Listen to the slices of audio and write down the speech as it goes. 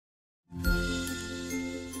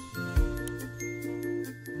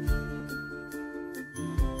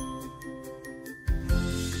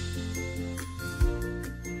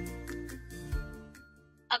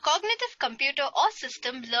A cognitive computer or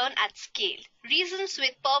system learns at scale, reasons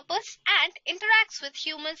with purpose, and interacts with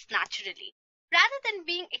humans naturally. Rather than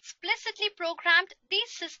being explicitly programmed, these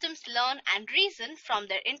systems learn and reason from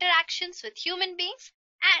their interactions with human beings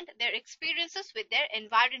and their experiences with their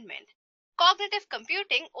environment. Cognitive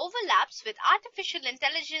computing overlaps with artificial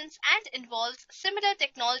intelligence and involves similar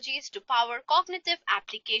technologies to power cognitive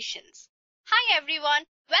applications. Hi everyone,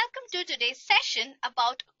 welcome to today's session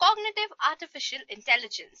about cognitive artificial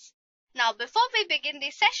intelligence. Now before we begin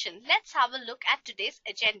the session, let's have a look at today's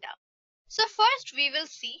agenda. So first we will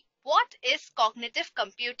see what is cognitive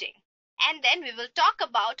computing, and then we will talk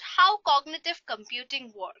about how cognitive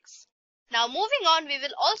computing works. Now moving on, we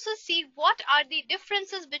will also see what are the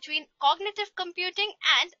differences between cognitive computing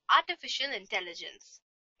and artificial intelligence.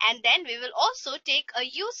 And then we will also take a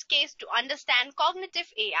use case to understand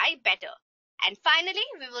cognitive AI better. And finally,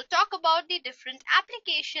 we will talk about the different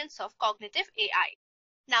applications of cognitive AI.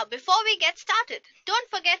 Now, before we get started,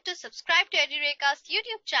 don't forget to subscribe to Edureka's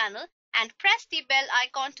YouTube channel and press the bell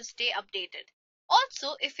icon to stay updated.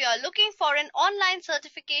 Also, if you are looking for an online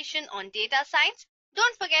certification on data science,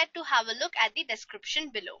 don't forget to have a look at the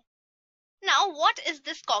description below. Now, what is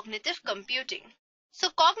this cognitive computing? So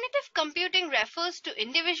cognitive computing refers to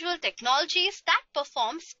individual technologies that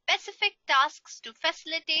perform specific tasks to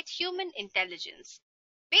facilitate human intelligence.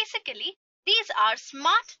 Basically, these are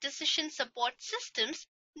smart decision support systems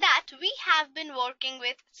that we have been working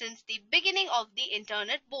with since the beginning of the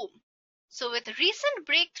internet boom. So with recent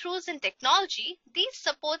breakthroughs in technology, these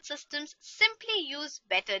support systems simply use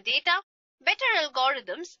better data, better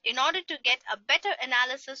algorithms in order to get a better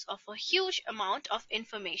analysis of a huge amount of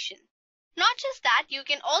information. Not just that, you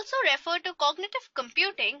can also refer to cognitive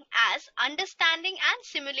computing as understanding and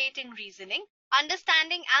simulating reasoning,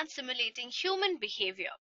 understanding and simulating human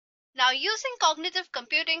behavior. Now, using cognitive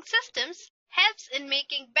computing systems helps in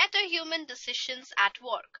making better human decisions at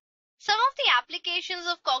work. Some of the applications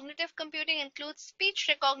of cognitive computing include speech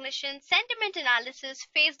recognition, sentiment analysis,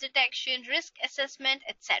 face detection, risk assessment,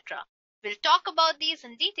 etc. We'll talk about these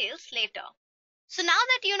in details later. So now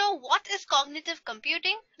that you know what is cognitive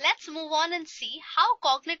computing, let's move on and see how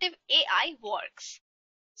cognitive AI works.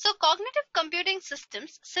 So cognitive computing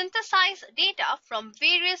systems synthesize data from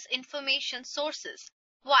various information sources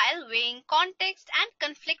while weighing context and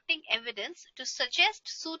conflicting evidence to suggest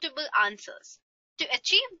suitable answers. To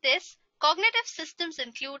achieve this, cognitive systems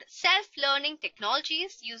include self-learning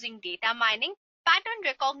technologies using data mining, pattern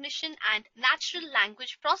recognition, and natural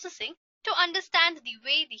language processing to understand the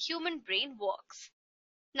way the human brain works.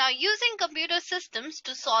 Now, using computer systems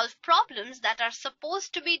to solve problems that are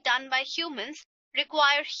supposed to be done by humans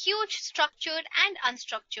require huge structured and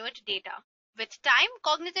unstructured data. With time,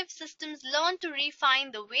 cognitive systems learn to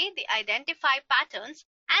refine the way they identify patterns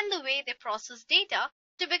and the way they process data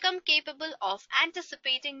to become capable of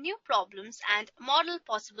anticipating new problems and model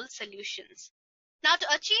possible solutions. Now,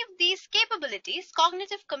 to achieve these capabilities,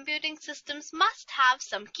 cognitive computing systems must have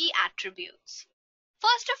some key attributes.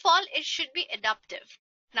 First of all, it should be adaptive.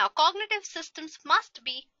 Now, cognitive systems must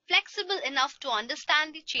be flexible enough to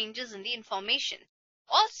understand the changes in the information.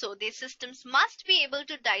 Also, these systems must be able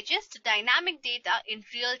to digest dynamic data in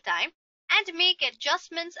real time and make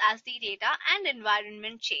adjustments as the data and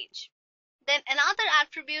environment change. Then another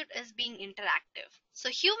attribute is being interactive. So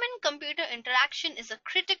human-computer interaction is a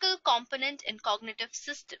critical component in cognitive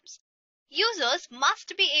systems. Users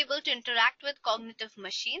must be able to interact with cognitive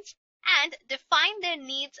machines and define their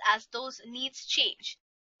needs as those needs change.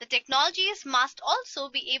 The technologies must also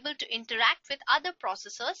be able to interact with other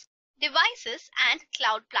processors, devices, and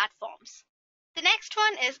cloud platforms. The next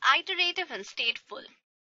one is iterative and stateful.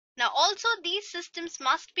 Now also these systems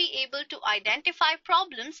must be able to identify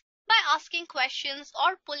problems by asking questions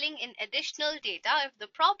or pulling in additional data if the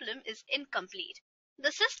problem is incomplete.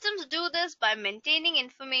 The systems do this by maintaining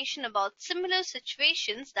information about similar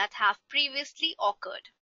situations that have previously occurred.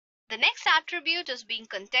 The next attribute is being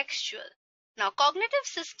contextual. Now, cognitive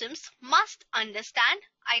systems must understand,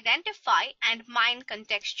 identify, and mine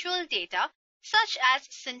contextual data such as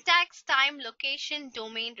syntax, time, location,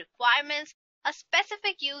 domain requirements, a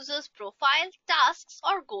specific user's profile, tasks,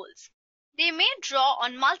 or goals. They may draw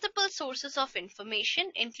on multiple sources of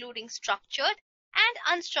information, including structured and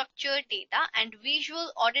unstructured data and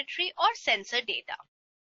visual, auditory, or sensor data.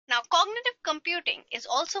 Now, cognitive computing is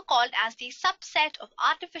also called as the subset of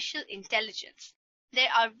artificial intelligence.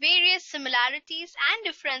 There are various similarities and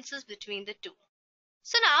differences between the two.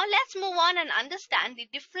 So now let's move on and understand the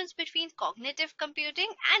difference between cognitive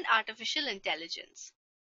computing and artificial intelligence.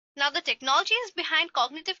 Now, the technologies behind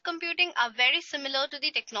cognitive computing are very similar to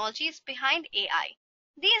the technologies behind AI.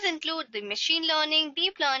 These include the machine learning,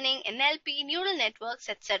 deep learning, NLP, neural networks,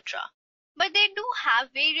 etc. But they do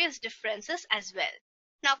have various differences as well.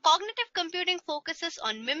 Now, cognitive computing focuses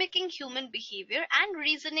on mimicking human behavior and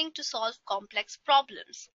reasoning to solve complex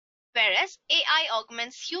problems, whereas AI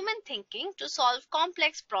augments human thinking to solve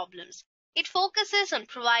complex problems. It focuses on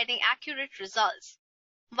providing accurate results.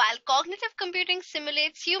 While cognitive computing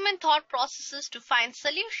simulates human thought processes to find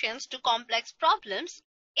solutions to complex problems,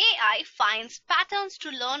 AI finds patterns to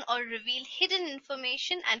learn or reveal hidden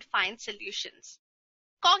information and find solutions.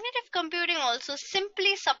 Cognitive computing also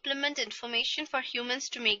simply supplements information for humans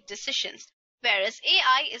to make decisions, whereas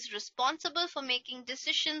AI is responsible for making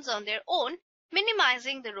decisions on their own,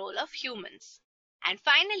 minimizing the role of humans. And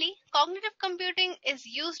finally, cognitive computing is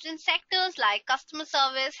used in sectors like customer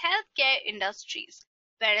service, healthcare, industries,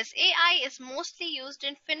 whereas AI is mostly used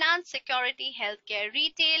in finance, security, healthcare,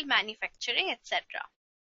 retail, manufacturing, etc.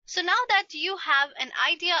 So now that you have an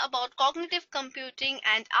idea about cognitive computing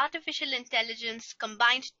and artificial intelligence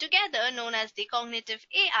combined together, known as the cognitive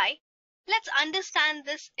AI, let's understand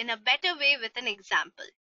this in a better way with an example.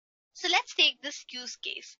 So let's take this use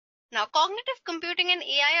case. Now, cognitive computing and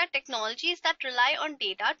AI are technologies that rely on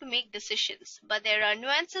data to make decisions, but there are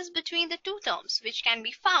nuances between the two terms which can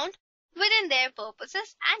be found within their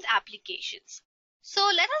purposes and applications. So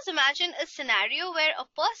let us imagine a scenario where a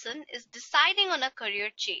person is deciding on a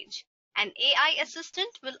career change. An AI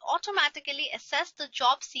assistant will automatically assess the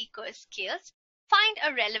job seeker's skills, find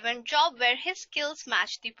a relevant job where his skills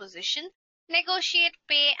match the position, negotiate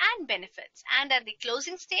pay and benefits, and at the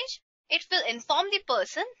closing stage, it will inform the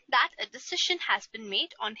person that a decision has been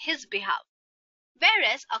made on his behalf.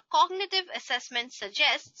 Whereas a cognitive assessment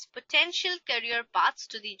suggests potential career paths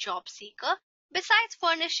to the job seeker, besides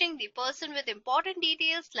furnishing the person with important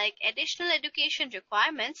details like additional education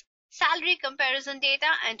requirements, salary comparison data,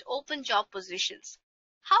 and open job positions.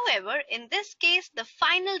 However, in this case, the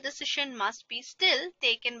final decision must be still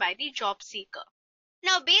taken by the job seeker.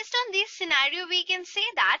 Now, based on this scenario, we can say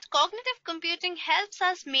that cognitive computing helps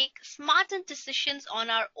us make smarter decisions on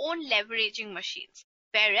our own leveraging machines,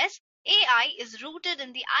 whereas AI is rooted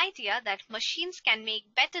in the idea that machines can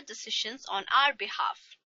make better decisions on our behalf.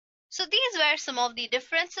 So these were some of the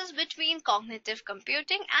differences between cognitive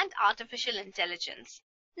computing and artificial intelligence.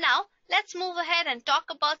 Now, let's move ahead and talk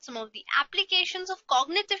about some of the applications of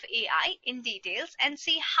cognitive AI in details and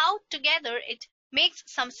see how together it makes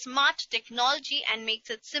some smart technology and makes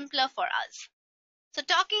it simpler for us. So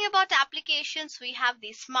talking about applications, we have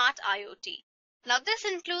the smart IoT. Now, this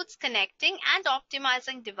includes connecting and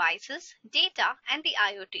optimizing devices, data, and the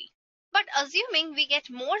IoT. But assuming we get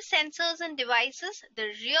more sensors and devices, the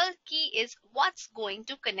real key is what's going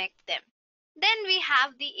to connect them. Then we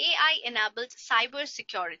have the AI-enabled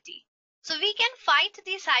cybersecurity. So we can fight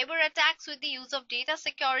the cyber attacks with the use of data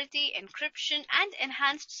security, encryption, and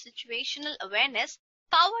enhanced situational awareness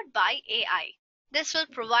powered by AI. This will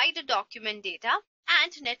provide document data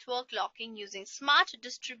and network locking using smart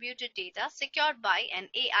distributed data secured by an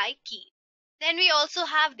AI key. Then we also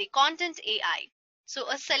have the content AI. So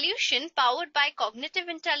a solution powered by cognitive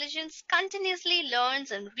intelligence continuously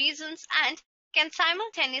learns and reasons and can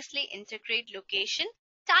simultaneously integrate location,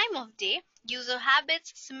 time of day, user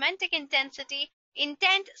habits, semantic intensity,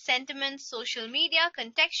 intent, sentiment, social media,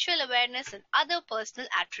 contextual awareness, and other personal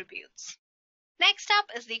attributes. Next up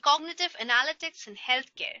is the cognitive analytics in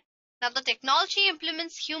healthcare. Now, the technology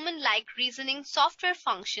implements human-like reasoning software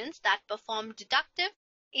functions that perform deductive,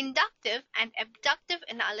 inductive, and abductive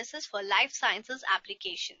analysis for life sciences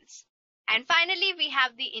applications. And finally, we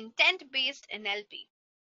have the intent-based NLP.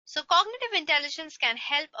 So cognitive intelligence can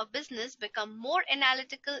help a business become more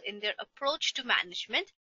analytical in their approach to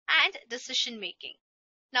management and decision making.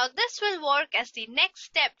 Now, this will work as the next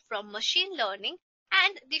step from machine learning,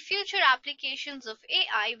 and the future applications of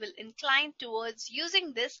AI will incline towards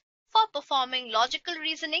using this for performing logical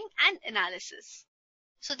reasoning and analysis.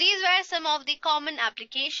 So these were some of the common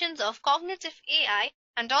applications of cognitive AI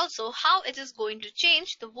and also how it is going to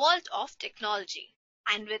change the world of technology.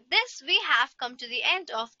 And with this, we have come to the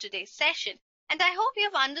end of today's session. And I hope you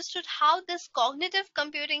have understood how this cognitive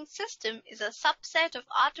computing system is a subset of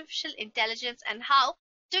artificial intelligence and how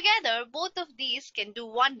together both of these can do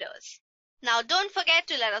wonders. Now, don't forget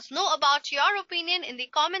to let us know about your opinion in the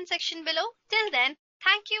comment section below. Till then,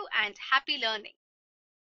 thank you and happy learning.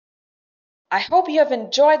 I hope you have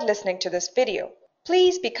enjoyed listening to this video.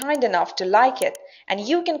 Please be kind enough to like it, and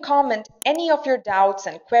you can comment any of your doubts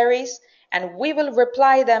and queries, and we will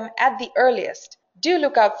reply them at the earliest. Do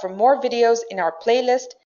look out for more videos in our playlist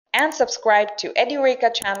and subscribe to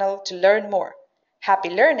Edureka channel to learn more. Happy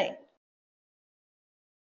learning!